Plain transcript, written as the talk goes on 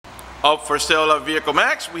Up for sale at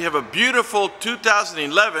Vehiclemax, we have a beautiful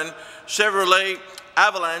 2011 Chevrolet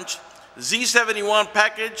Avalanche Z71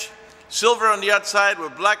 package, silver on the outside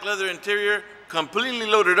with black leather interior, completely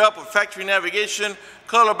loaded up with factory navigation,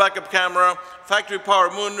 color backup camera, factory power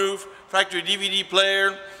moonroof, factory DVD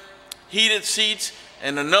player, heated seats,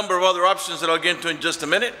 and a number of other options that I'll get into in just a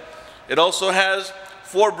minute. It also has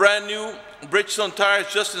 4 brand new Bridgestone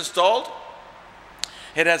tires just installed.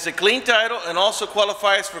 It has a clean title and also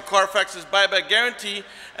qualifies for Carfax's buyback guarantee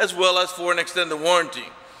as well as for an extended warranty.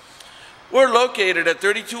 We're located at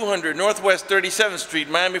 3200 Northwest 37th Street,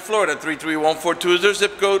 Miami, Florida 33142 is their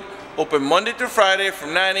zip code. Open Monday through Friday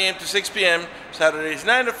from 9 a.m. to 6 p.m., Saturdays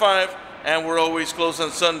 9 to 5, and we're always closed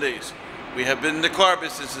on Sundays. We have been in the car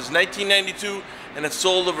business since 1992 and have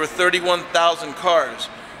sold over 31,000 cars.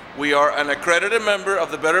 We are an accredited member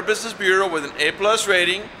of the Better Business Bureau with an A+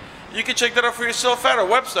 rating. You can check that out for yourself at our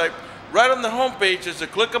website. Right on the homepage is a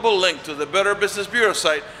clickable link to the Better Business Bureau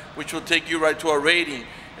site, which will take you right to our rating.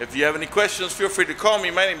 If you have any questions, feel free to call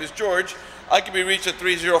me. My name is George. I can be reached at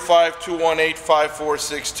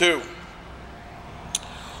 305-218-5462.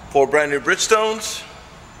 4 brand new Bridgestones.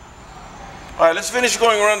 All right, let's finish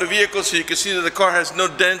going around the vehicle so you can see that the car has no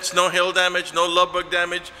dents, no hail damage, no love bug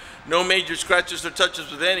damage, no major scratches or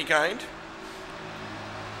touches of any kind.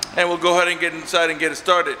 And we'll go ahead and get inside and get it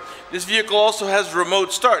started. This vehicle also has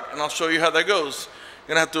remote start, and I'll show you how that goes.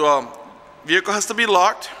 You're gonna have to, vehicle has to be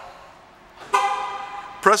locked.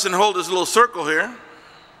 Press and hold this little circle here.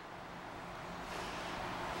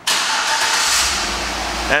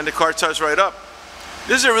 And the car starts right up.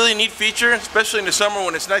 This is a really neat feature, especially in the summer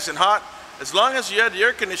when it's nice and hot. As long as you had the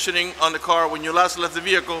air conditioning on the car when you last left the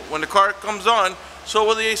vehicle, when the car comes on, so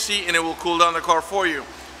will the AC, and it will cool down the car for you.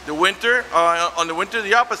 The winter, on the winter,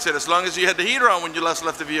 the opposite. As long as you had the heater on when you last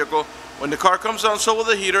left the vehicle, when the car comes on, so will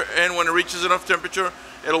the heater, and when it reaches enough temperature,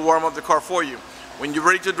 it'll warm up the car for you. When you're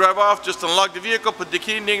ready to drive off, just unlock the vehicle, put the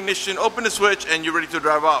key in the ignition, open the switch, and you're ready to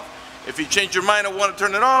drive off. If you change your mind and want to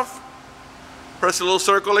turn it off, press the little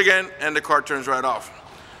circle again, and the car turns right off.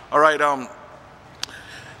 All right,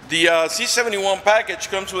 the C71 package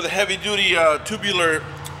comes with a heavy-duty tubular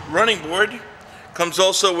running board. Comes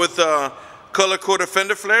also with color-coded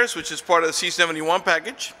fender flares, which is part of the C71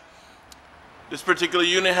 package. This particular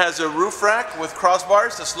unit has a roof rack with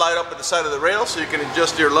crossbars that slide up at the side of the rail so you can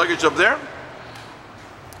adjust your luggage up there.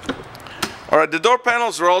 Alright, the door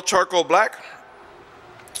panels are all charcoal black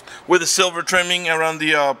with a silver trimming around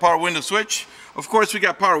the power window switch. Of course, we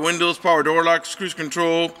got power windows, power door locks, cruise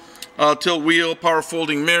control, tilt wheel, power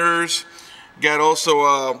folding mirrors. Got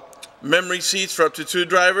also memory seats for up to 2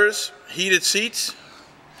 drivers, heated seats.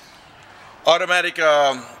 Automatic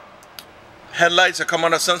headlights that come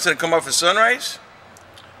on at sunset and come off at sunrise.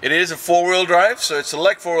 It is a 4-wheel drive, so it's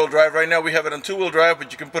select 4-wheel drive. Right now we have it on 2-wheel drive,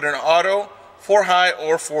 but you can put it in auto, 4 high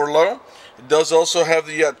or 4 low. It does also have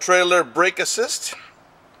the trailer brake assist.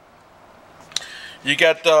 You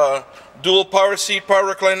got dual power seat,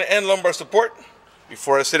 power recliner, and lumbar support.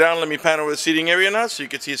 Before I sit down, let me pan over the seating area now so you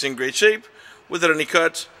can see it's in great shape without any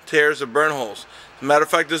cuts, tears, or burn holes. As a matter of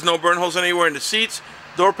fact, there's no burn holes anywhere in the seats,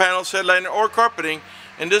 door panels, headliner, or carpeting,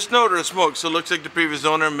 and there's no odor of smoke, so it looks like the previous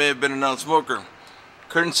owner may have been a non-smoker.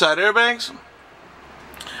 Curtain side airbags,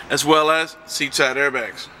 as well as seat side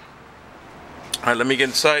airbags. Alright, let me get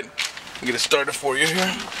inside and get it started for you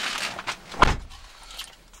here.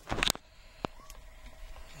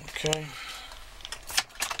 Okay.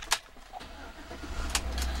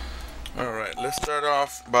 Alright, let's start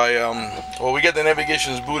off by, well, we got the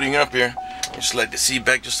navigations booting up here. Just slide the seat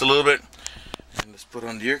back just a little bit. And let's put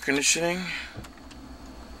on the air conditioning.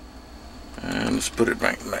 And let's put it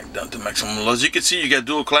back down to maximum low. As you can see, you got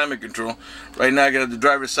dual climate control. Right now I got the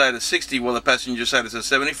driver's side at 60 while the passenger side is at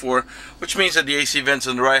 74, which means that the AC vents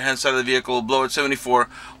on the right hand side of the vehicle will blow at 74,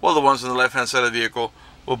 while the ones on the left hand side of the vehicle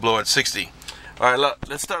will blow at 60. Alright,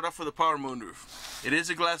 let's start off with the power moonroof. It is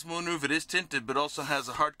a glass moonroof, it is tinted, but also has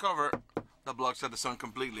a hard cover that blocks out the sun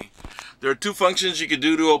completely. There are 2 functions you could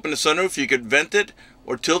do to open the sunroof. You could vent it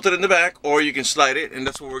or tilt it in the back, or you can slide it, and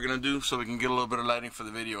that's what we're going to do so we can get a little bit of lighting for the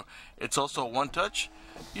video. It's also a one touch.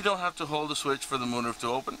 You don't have to hold the switch for the moonroof to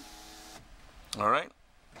open. Alright.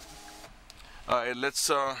 Alright, let's,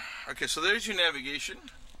 okay, so there's your navigation.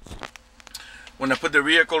 When I put the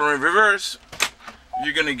vehicle in reverse,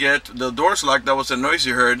 you're going to get the doors locked. That was the noise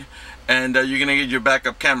you heard. And you're going to get your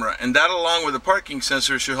backup camera. And that, along with the parking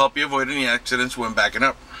sensor, should help you avoid any accidents when backing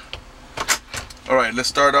up. Alright, let's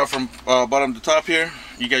start off from bottom to top here.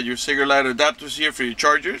 You got your cigarette light adapters here for your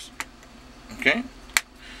chargers. Okay.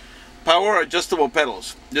 Power adjustable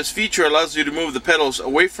pedals. This feature allows you to move the pedals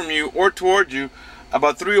away from you or toward you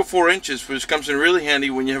about 3 or 4 inches, which comes in really handy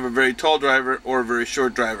when you have a very tall driver or a very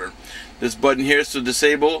short driver. This button here is to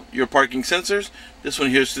disable your parking sensors. This one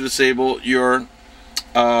here is to disable your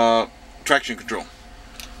traction control.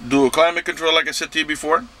 Dual climate control, like I said to you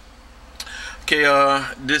before. Okay,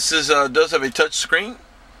 this is does have a touch screen.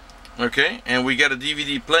 Okay, and we got a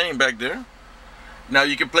DVD playing back there. Now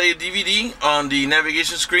you can play a DVD on the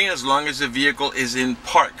navigation screen as long as the vehicle is in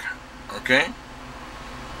park. Okay.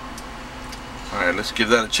 All right, let's give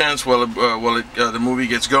that a chance while the movie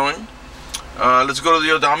gets going. Let's go to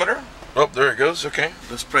the odometer. Oh, there it goes. Okay,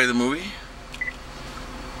 let's play the movie.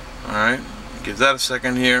 All right, give that a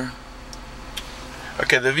second here.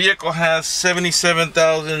 Okay, the vehicle has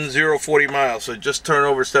 77,040 miles, so just turned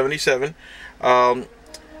over 77.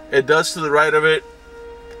 It does to the right of it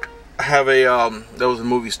have a that was a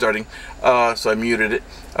movie starting, so I muted it.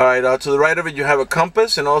 All right, to the right of it you have a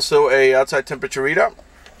compass and also a outside temperature readout.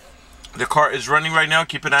 The car is running right now.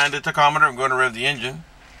 Keep an eye on the tachometer. I'm going to rev the engine.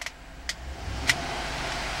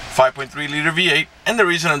 5.3 liter V8, and the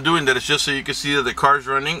reason I'm doing that is just so you can see that the car is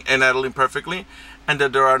running and idling perfectly, and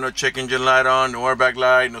that there are no check engine light on, no airbag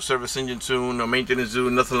light, no service engine soon, no maintenance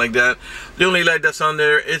soon, nothing like that. The only light that's on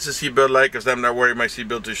there is the seatbelt light, because I'm not wearing my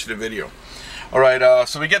seatbelt to shoot the video. Alright,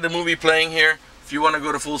 so we get the movie playing here. If you want to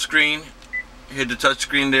go to full screen, hit the touch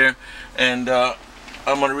screen there, and I'm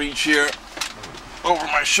going to reach here over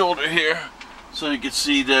my shoulder here so you can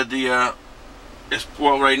see that the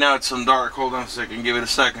well, right now it's on dark. Hold on a second, give it a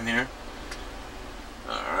second here.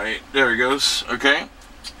 Alright, there it goes. Okay,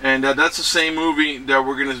 and that's the same movie that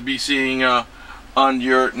we're going to be seeing on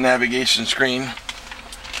your navigation screen.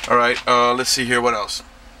 Alright, let's see here what else.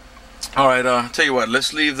 Alright, tell you what,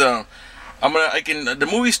 let's leave the the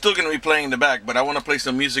movie's still gonna be playing in the back, but I want to play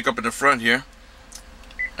some music up in the front here.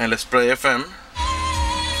 And let's play FM.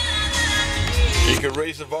 You can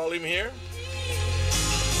raise the volume here,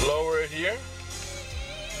 lower it here,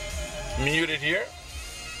 mute it here.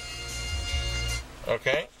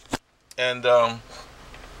 Okay, and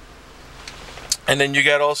then you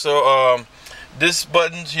got also these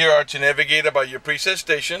buttons here are to navigate about your preset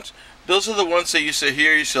stations. Those are the ones that you set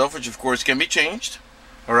here yourself, which of course can be changed.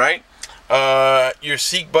 All right. Your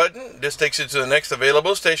seek button, this takes you to the next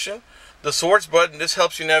available station. The swords button, this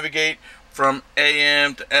helps you navigate from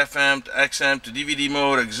AM to FM to XM to DVD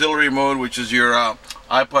mode, auxiliary mode, which is your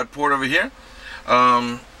iPod port over here.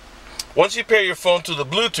 Once you pair your phone to the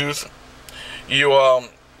Bluetooth,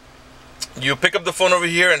 you pick up the phone over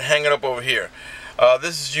here and hang it up over here.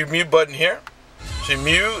 This is your mute button here. So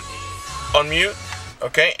mute, unmute,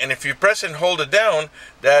 okay, and if you press and hold it down,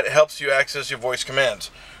 that helps you access your voice commands.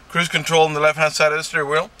 Cruise control on the left hand side of the steering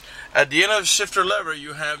wheel. At the end of the shifter lever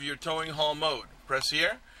you have your towing haul mode. Press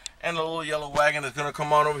here, and a little yellow wagon is going to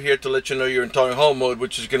come on over here to let you know you're in towing haul mode,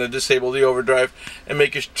 which is going to disable the overdrive and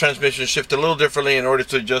make your transmission shift a little differently in order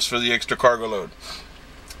to adjust for the extra cargo load.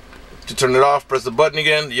 To turn it off, press the button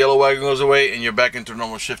again, the yellow wagon goes away, and you're back into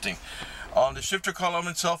normal shifting. On the shifter column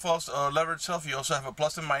itself, also lever itself, you also have a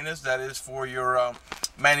plus and minus. That is for your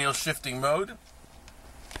manual shifting mode,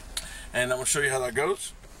 and I'm going to show you how that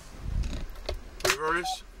goes.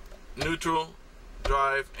 Reverse, neutral,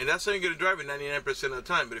 drive, and that's how you're going to drive it 99% of the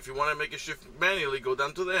time. But if you want to make it shift manually, go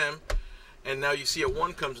down to the M, and now you see a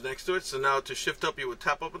 1 comes next to it. So now to shift up, you would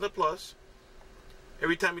tap up on the plus.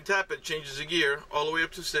 Every time you tap it, changes the gear all the way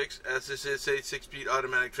up to 6, as this is a 6-speed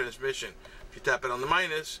automatic transmission. If you tap it on the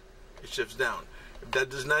minus, it shifts down. If that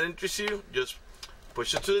does not interest you, just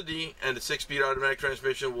push it to the D, and the 6-speed automatic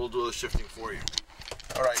transmission will do the shifting for you.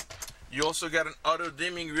 Alright, you also got an auto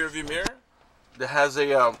dimming rear view mirror that has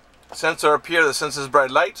a sensor up here that senses bright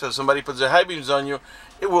light, so if somebody puts their high beams on you,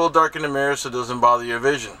 it will darken the mirror so it doesn't bother your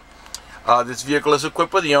vision. This vehicle is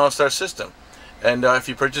equipped with the OnStar system, and if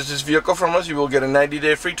you purchase this vehicle from us, you will get a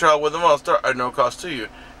 90-day free trial with OnStar at no cost to you.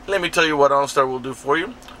 Let me tell you what OnStar will do for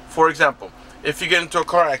you. For example, if you get into a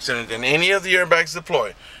car accident and any of the airbags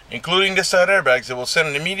deploy, including the side airbags, it will send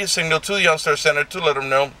an immediate signal to the OnStar center to let them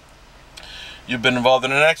know you've been involved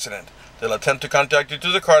in an accident. They'll attempt to contact you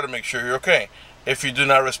to the car to make sure you're okay. If you do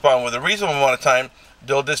not respond with a reasonable amount of time,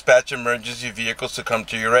 they'll dispatch emergency vehicles to come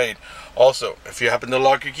to your aid. Also, if you happen to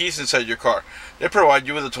lock your keys inside your car, they provide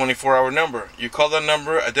you with a 24-hour number. You call that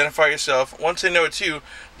number, identify yourself. Once they know it's you,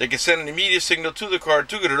 they can send an immediate signal to the car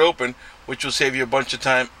to get it open, which will save you a bunch of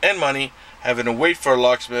time and money having to wait for a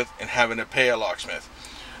locksmith and having to pay a locksmith.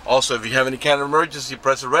 Also, if you have any kind of emergency,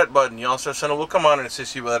 press the red button. The OnStar center will come on and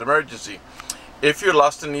assist you with that emergency. If you're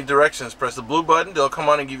lost and need directions, press the blue button. They'll come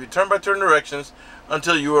on and give you turn-by-turn directions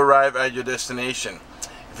until you arrive at your destination.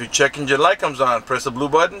 If your check engine light comes on, press the blue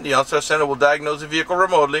button. The OnStar center will diagnose the vehicle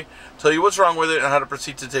remotely, tell you what's wrong with it, and how to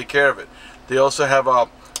proceed to take care of it. They also have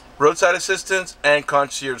roadside assistance and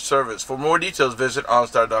concierge service. For more details, visit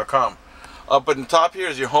OnStar.com. Up at the top here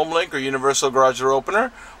is your home link or universal garage door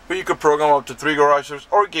opener, where you can program up to 3 garage doors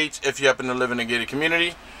or gates if you happen to live in a gated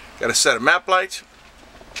community. Got a set of map lights.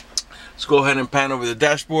 Let's go ahead and pan over the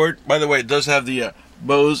dashboard. By the way, it does have the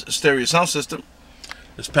Bose stereo sound system.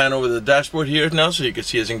 Let's pan over the dashboard here now so you can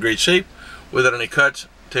see it's in great shape without any cuts,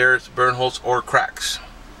 tears, burn holes, or cracks.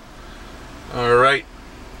 Alright.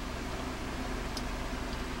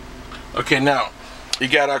 Okay, now you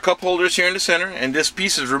got our cup holders here in the center, and this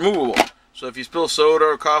piece is removable. So if you spill soda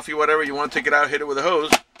or coffee, whatever, you want to take it out, hit it with a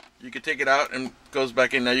hose, you can take it out and it goes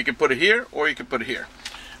back in. Now you can put it here or you can put it here.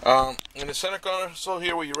 In the center console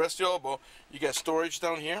here where you rest your elbow, you got storage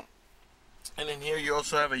down here. And in here you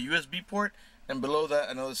also have a USB port, and below that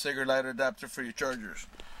another cigarette lighter adapter for your chargers.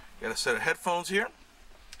 You got a set of headphones here.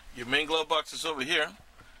 Your main glove box is over here.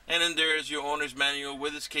 And then there is your owner's manual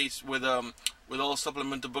with its case with all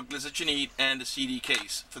supplemental booklets that you need, and the CD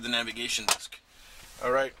case for the navigation disc.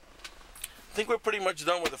 Alright. I think we're pretty much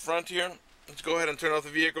done with the front here. Let's go ahead and turn off the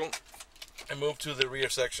vehicle and move to the rear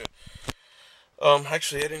section.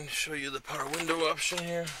 Actually, I didn't show you the power window option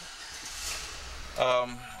here.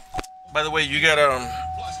 By the way, you got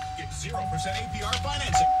Plus, get 0% APR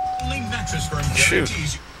financing. Only Mattress Firm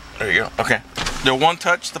guarantees. There you go. Okay. They're one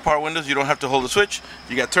touch, the power windows. You don't have to hold the switch.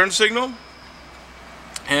 You got turn signal,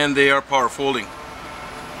 and they are power folding.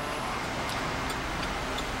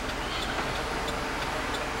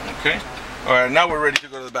 Okay. Alright, now we're ready to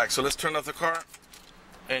go to the back. So let's turn off the car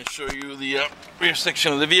and show you the rear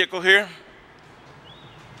section of the vehicle here.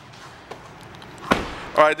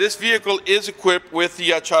 Alright, this vehicle is equipped with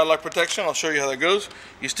the child lock protection. I'll show you how that goes.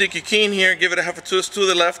 You stick your key in here, give it a half a twist to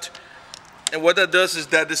the left, and what that does is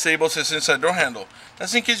that disables this inside door handle.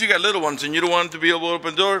 That's in case you got little ones and you don't want them to be able to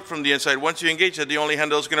open the door from the inside. Once you engage it, the only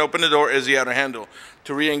handle that's going to open the door is the outer handle.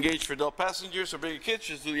 To re-engage for adult passengers or bigger kids,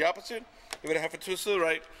 just do the opposite. Give it a half a twist to the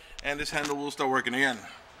right, and this handle will start working again.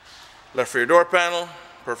 Left rear door panel,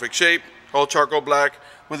 perfect shape, all charcoal black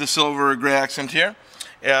with a silver gray accent here.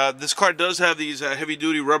 This car does have these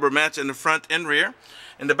heavy-duty rubber mats in the front and rear.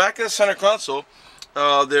 In the back of the center console,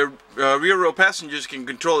 the rear row passengers can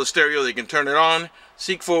control the stereo. They can turn it on,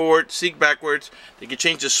 seek forward, seek backwards. They can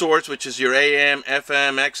change the source, which is your AM,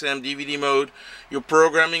 FM, XM, DVD mode, your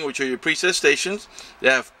programming, which are your preset stations. They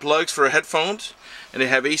have plugs for headphones, and they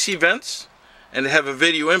have AC vents, and they have a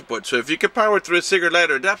video input. So if you can power through a cigarette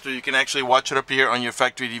lighter adapter, you can actually watch it up here on your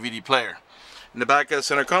factory DVD player. In the back of the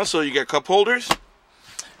center console, you get cup holders.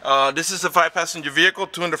 This is a 5-passenger vehicle,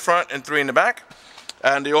 2 in the front and 3 in the back.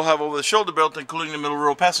 And they all have over the shoulder belt, including the middle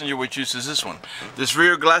row passenger, which uses this one. This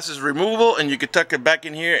rear glass is removable, and you can tuck it back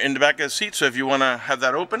in here in the back of the seat, so if you want to have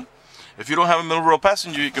that open. If you don't have a middle row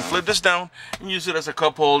passenger, you can flip this down and use it as a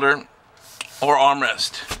cup holder or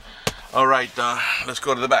armrest. Alright, let's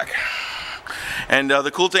go to the back. And the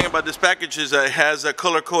cool thing about this package is it has a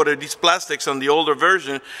color coded. These plastics on the older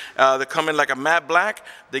version, they come in like a matte black.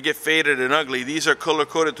 They get faded and ugly. These are color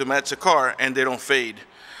coded to match the car, and they don't fade.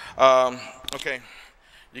 Okay,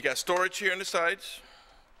 you got storage here on the sides.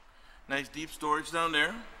 Nice deep storage down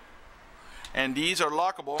there. And these are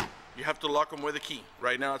lockable. You have to lock them with a key.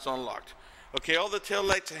 Right now it's unlocked. Okay, all the tail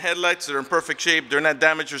lights and headlights are in perfect shape. They're not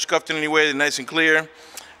damaged or scuffed in any way. They're nice and clear.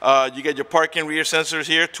 You get your parking rear sensors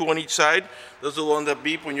here, 2 on each side. Those are the ones that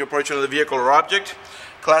beep when you're approaching the vehicle or object.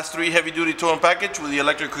 Class 3 heavy-duty towing package with the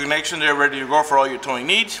electric connection there, ready to go for all your towing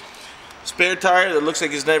needs. Spare tire that looks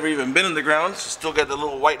like it's never even been in the ground. So still got the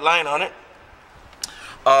little white line on it.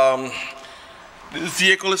 This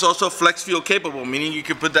vehicle is also flex fuel capable, meaning you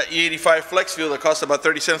can put that E85 flex fuel that costs about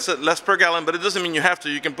 30 cents less per gallon, but it doesn't mean you have to.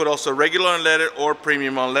 You can put also regular unleaded or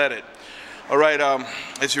premium unleaded. Alright,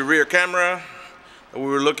 it's your rear camera that we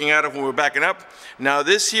were looking at it when we were backing up. Now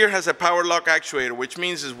this here has a power lock actuator, which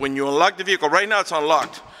means is when you unlock the vehicle, right now it's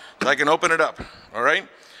unlocked, so I can open it up. Alright,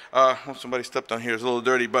 somebody stepped on here, it's a little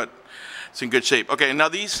dirty, but it's in good shape. Okay, now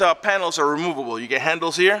these panels are removable. You get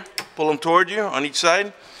handles here, pull them toward you on each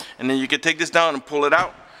side, and then you can take this down and pull it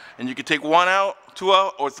out, and you can take 1 out, 2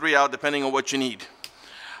 out, or 3 out depending on what you need.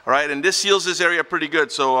 Alright, and this seals this area pretty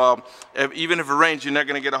good, so even if it rains, you're not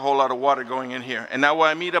going to get a whole lot of water going in here. And now what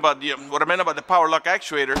I meant about the power lock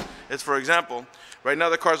actuator is, for example, right now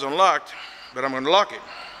the car's unlocked, but I'm going to lock it.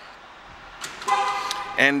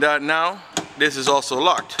 And now this is also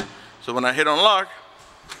locked. So when I hit unlock,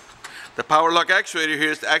 the power lock actuator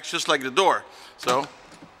here acts just like the door. So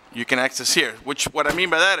you can access here, which what I mean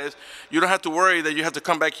by that is you don't have to worry that you have to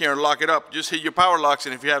come back here and lock it up. Just hit your power locks,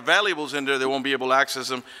 and if you have valuables in there, they won't be able to access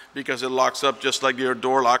them because it locks up just like your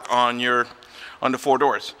door lock on the 4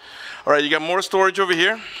 doors. All right, you got more storage over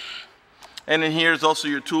here. And in here is also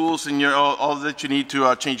your tools and your all that you need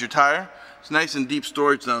to change your tire. It's nice and deep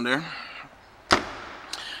storage down there.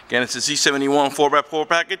 Again, it's a Z71 4x4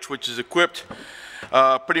 package, which is equipped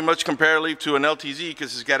pretty much comparatively to an LTZ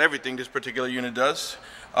because it's got everything this particular unit does.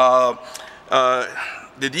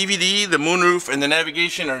 The DVD, the moonroof, and the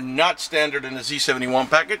navigation are not standard in the Z71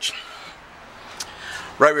 package.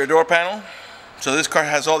 Right rear door panel. So this car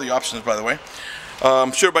has all the options, by the way.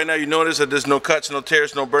 I'm sure by now you noticed that there's no cuts, no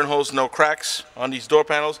tears, no burn holes, no cracks on these door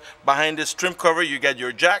panels. Behind this trim cover, you got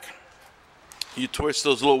your jack. You twist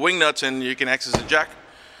those little wing nuts and you can access the jack.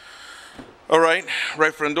 Alright,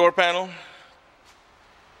 right front door panel.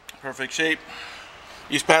 Perfect shape.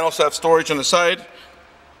 These panels have storage on the side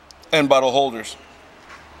and bottle holders.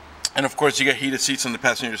 And of course you got heated seats on the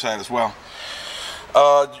passenger side as well.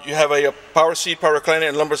 You have a power seat, power recliner,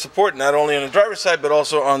 and lumbar support, not only on the driver's side but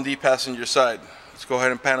also on the passenger side. Let's go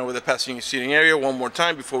ahead and pan over the passenger seating area one more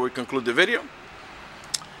time before we conclude the video.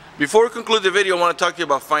 Before we conclude the video, I want to talk to you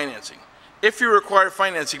about financing. If you require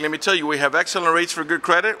financing, let me tell you, we have excellent rates for good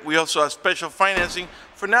credit. We also have special financing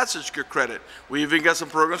for not such good credit. We even got some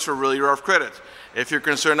programs for really rough credit. If you're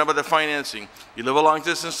concerned about the financing, you live a long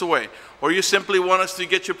distance away, or you simply want us to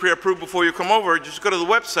get you pre-approved before you come over, just go to the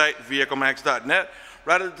website, vehiclemax.net.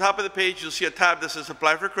 Right at the top of the page, you'll see a tab that says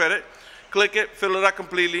Apply for Credit. Click it, fill it out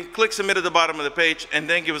completely, click Submit at the bottom of the page, and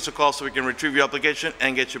then give us a call so we can retrieve your application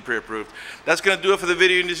and get you pre-approved. That's going to do it for the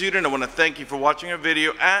video in this unit. I want to thank you for watching our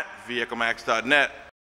video at vehiclemax.net.